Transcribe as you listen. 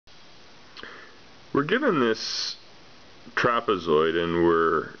We're given this trapezoid and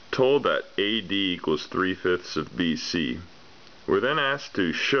we're told that AD equals 3/5 of BC. We're then asked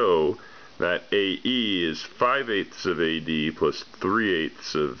to show that AE is 5/8 of AD plus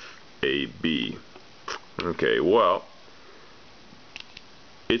 3/8 of AB. Okay, well,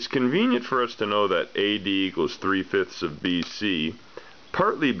 it's convenient for us to know that AD equals 3/5 of BC,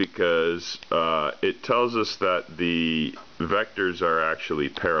 partly because it tells us that the vectors are actually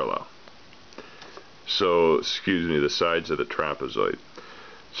parallel. So, the sides of the trapezoid.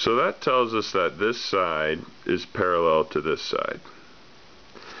 So that tells us that this side is parallel to this side.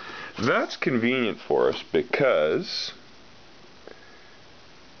 That's convenient for us because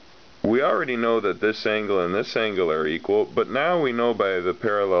we already know that this angle and this angle are equal, but now we know by the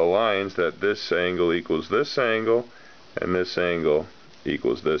parallel lines that this angle equals this angle and this angle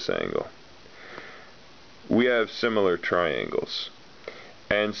equals this angle. We have similar triangles.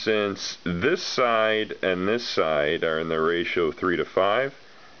 And since this side and this side are in the ratio of 3 to 5,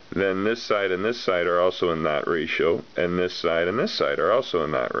 then this side and this side are also in that ratio, and this side and this side are also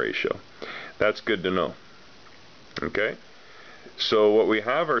in that ratio. That's good to know. Okay? So what we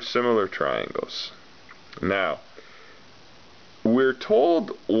have are similar triangles. Now, we're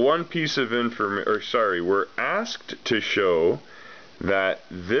told one piece of information, we're asked to show that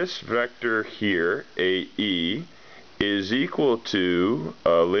this vector here, AE, is equal to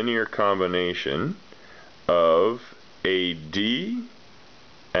a linear combination of AD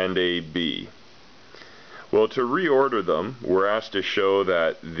and AB. Well, to reorder them, we're asked to show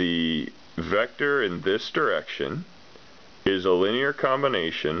that the vector in this direction is a linear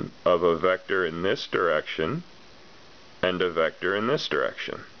combination of a vector in this direction and a vector in this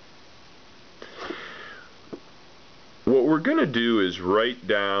direction. What we're going to do is write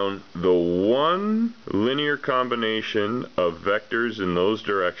down the one linear combination of vectors in those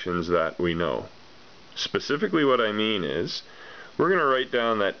directions that we know. Specifically, what I mean is we're going to write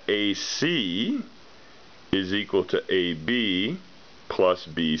down that AC is equal to AB plus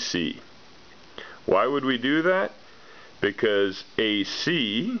BC. Why would we do that? Because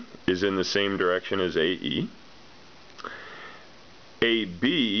AC is in the same direction as AE.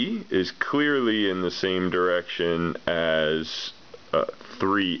 AB is clearly in the same direction as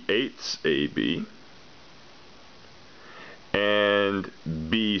 3/8 AB, and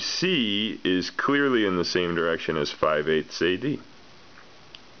BC is clearly in the same direction as 5/8 AD.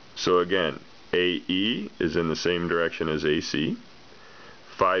 So again, AE is in the same direction as AC,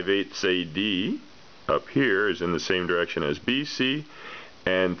 5/8 AD up here is in the same direction as BC,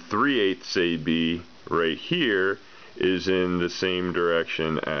 and 3/8 AB right here is in the same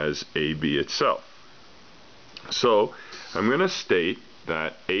direction as AB itself. So I'm going to state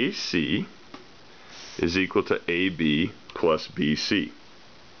that AC is equal to AB plus BC.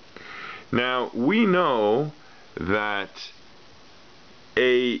 Now we know that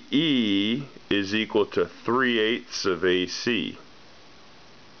AE is equal to 3/8 of AC.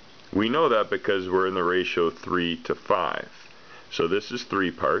 We know that because we're in the ratio 3 to 5. So this is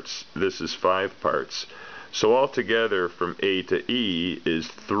 3 parts, this is 5 parts. So altogether from A to E is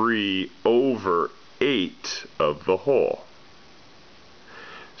 3/8 of the whole.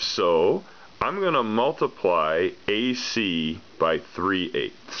 So I'm going to multiply AC by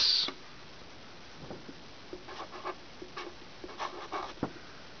 3/8.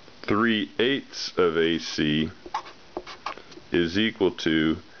 3/8 of AC is equal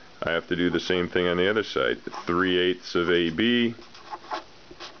to, I have to do the same thing on the other side, 3/8 of AB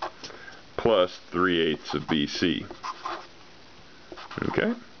plus 3/8 of BC.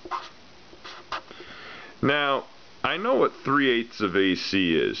 Okay? Now, I know what 3/8 of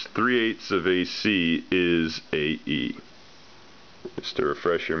AC is. 3/8 of AC is AE. Just to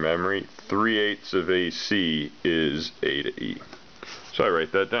refresh your memory, 3/8 of AC is A to E. So I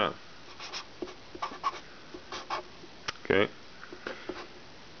write that down. Okay?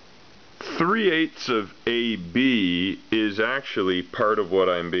 3/8 of AB is actually part of what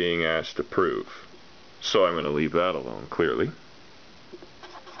I'm being asked to prove. So I'm going to leave that alone, clearly.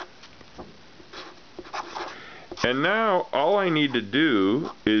 And now all I need to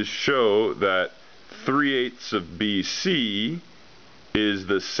do is show that 3/8 of BC is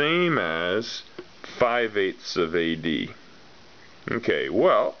the same as 5/8 of AD. Okay,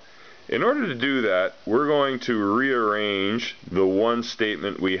 well, in order to do that, we're going to rearrange the one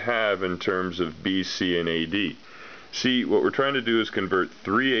statement we have in terms of BC and AD. See, what we're trying to do is convert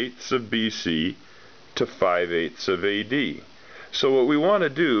 3/8 of BC to 5/8 of AD. So what we want to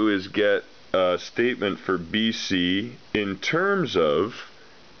do is get a statement for BC in terms of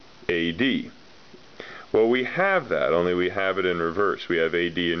AD. Well, we have that, only we have it in reverse. We have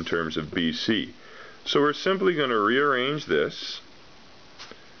AD in terms of BC. So we're simply going to rearrange this,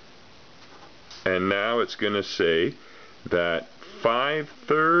 and now it's going to say that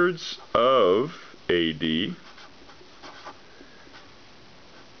 5/3 of AD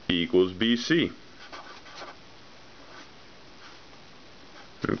equals BC.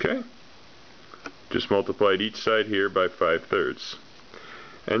 Okay? Just multiplied each side here by 5/3.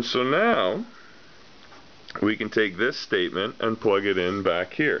 And so now we can take this statement and plug it in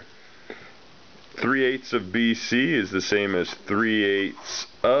back here. 3/8 of BC is the same as 3/8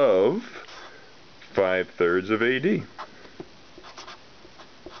 of 5/3 of AD.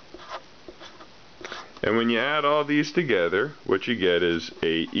 And when you add all these together, what you get is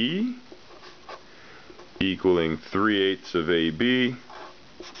AE equaling 3/8 of AB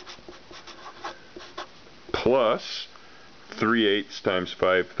plus 3/8 times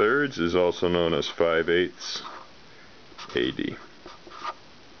 5/3 is also known as 5/8 AD.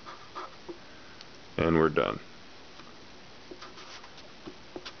 And we're done.